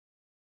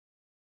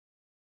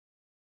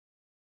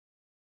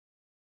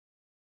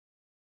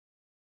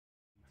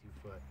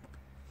foot.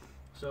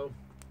 So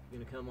you're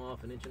going to come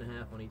off 1.5 inches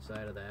on each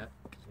side of that.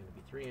 It's going to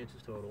be 3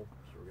 inches total.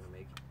 So we're going to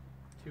make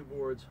 2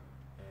 boards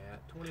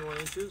at 21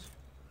 inches.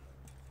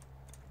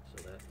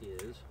 So that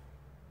is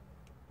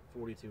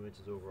 42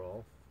 inches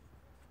overall.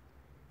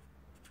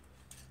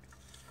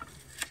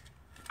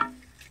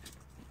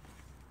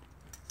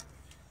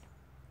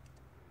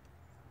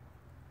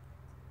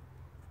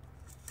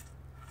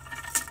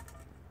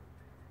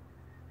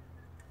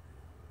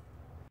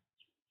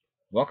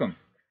 Welcome.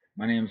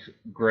 My name is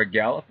Greg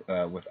Gallup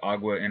with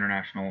Agua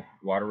International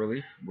Water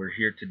Relief. We're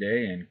here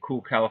today in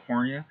cool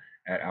California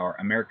at our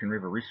American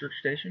River Research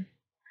Station.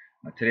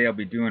 Today I'll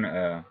be doing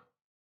a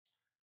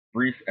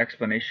brief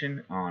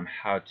explanation on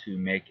how to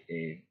make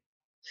a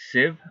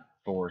sieve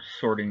for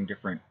sorting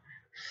different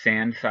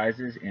sand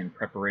sizes in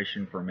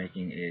preparation for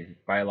making a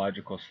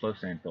biological slow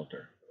sand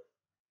filter.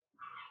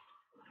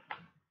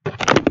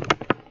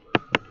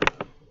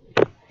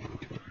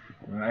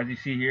 As you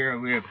see here,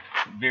 we have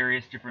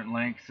various different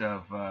lengths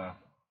of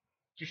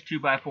just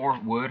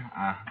 2x4 wood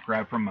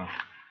grabbed from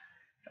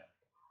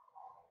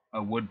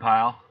a wood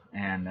pile,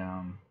 and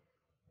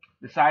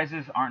the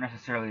sizes aren't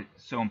necessarily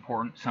so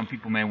important. Some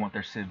people may want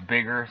their sieve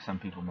bigger, some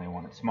people may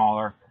want it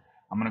smaller.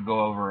 I'm going to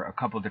go over a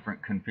couple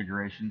different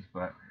configurations,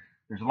 but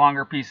there's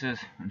longer pieces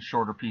and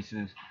shorter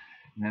pieces.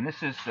 And then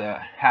this is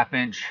 1/2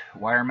 inch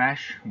wire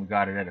mesh. We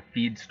got it at a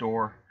feed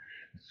store.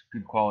 It's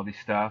good quality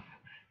stuff.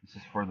 This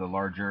is for the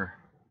larger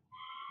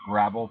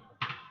gravel.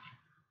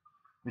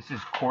 This is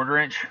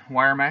 1/4 inch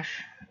wire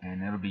mesh,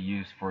 and it'll be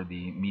used for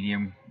the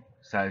medium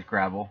sized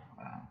gravel.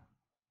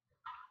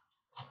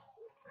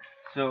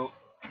 So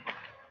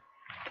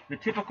the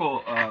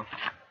typical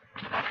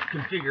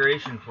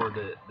configuration for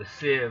the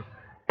sieve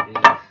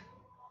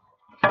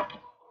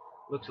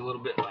looks a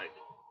little bit like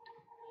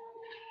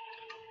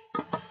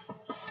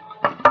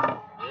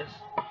this.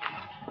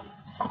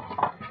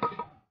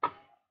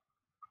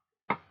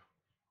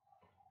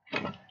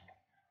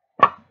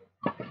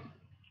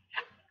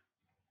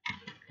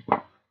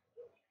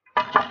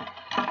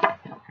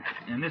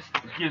 And this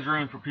gives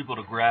room for people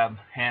to grab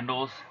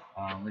handles.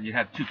 You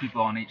have 2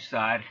 people on each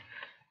side,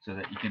 so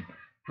that you can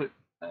put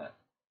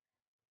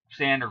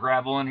sand or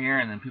gravel in here,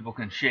 and then people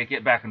can shake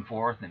it back and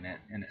forth, and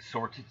it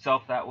sorts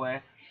itself that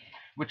way,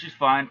 which is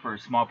fine for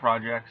small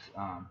projects.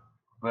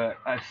 But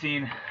I've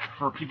seen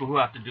for people who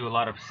have to do a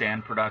lot of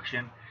sand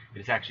production,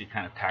 it's actually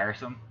kind of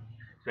tiresome,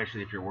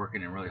 especially if you're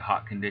working in really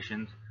hot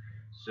conditions.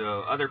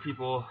 So other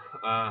people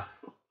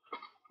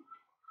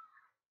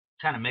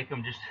kind of make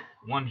them just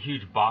one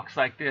huge box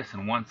like this,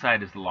 and one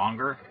side is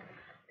longer,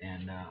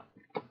 and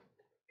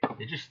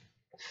they just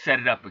set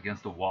it up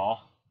against the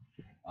wall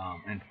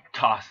and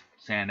toss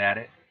sand at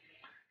it.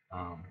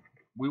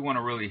 We want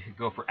to really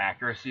go for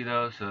accuracy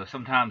though, so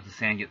sometimes the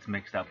sand gets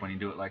mixed up when you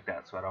do it like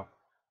that, so I don't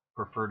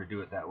prefer to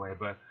do it that way.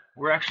 But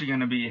we're actually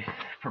going to be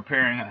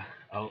preparing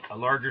a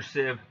larger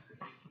sieve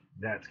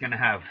that's going to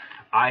have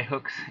eye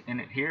hooks in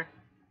it here,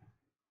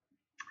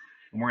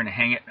 and we're going to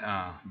hang it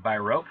by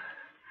rope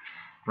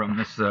from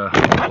this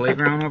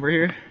playground over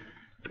here.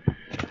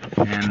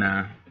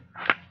 And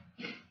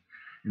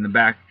in the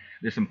back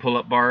there's some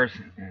pull-up bars,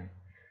 and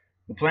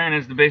the plan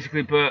is to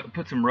basically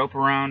put some rope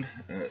around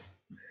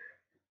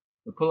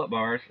the pull-up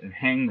bars and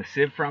hang the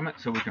sieve from it,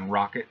 so we can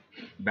rock it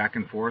back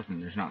and forth,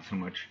 and there's not so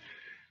much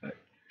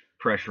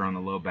pressure on the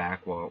low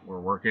back while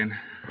we're working.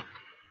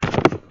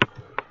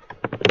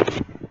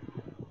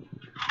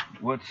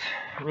 What's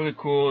really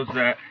cool is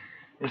that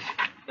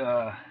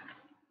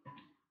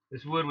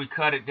this wood, we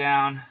cut it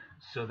down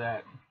so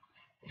that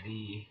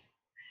the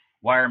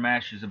wire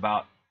mesh is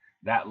about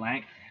that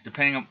length.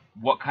 Depending on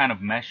what kind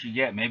of mesh you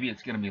get, maybe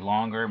it's going to be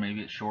longer,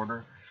 maybe it's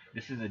shorter.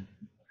 This is a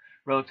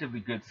relatively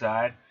good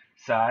size.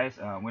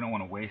 We don't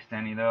want to waste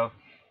any though.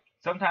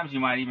 Sometimes you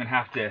might even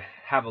have to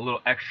have a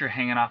little extra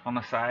hanging off on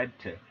the side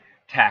to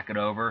tack it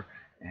over,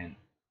 and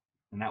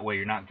that way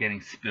you're not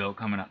getting spill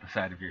coming out the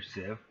side of your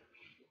sieve.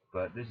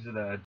 But this is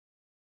the